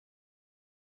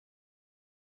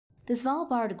The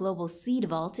Svalbard Global Seed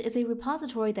Vault is a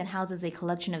repository that houses a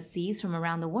collection of seeds from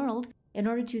around the world in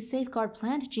order to safeguard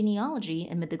plant genealogy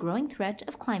amid the growing threat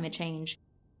of climate change.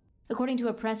 According to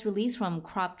a press release from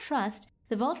Crop Trust,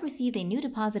 the vault received a new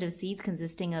deposit of seeds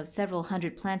consisting of several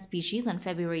hundred plant species on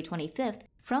February 25th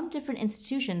from different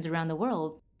institutions around the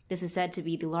world. This is said to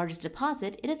be the largest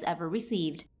deposit it has ever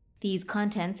received. These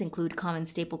contents include common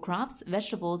staple crops,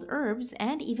 vegetables, herbs,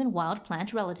 and even wild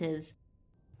plant relatives.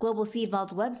 Global Seed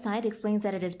Vault's website explains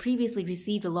that it has previously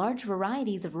received large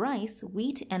varieties of rice,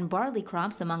 wheat, and barley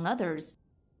crops, among others.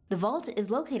 The vault is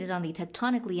located on the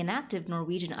tectonically inactive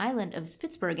Norwegian island of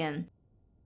Spitsbergen.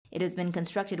 It has been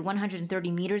constructed 130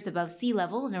 meters above sea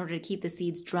level in order to keep the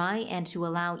seeds dry and to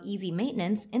allow easy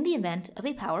maintenance in the event of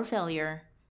a power failure.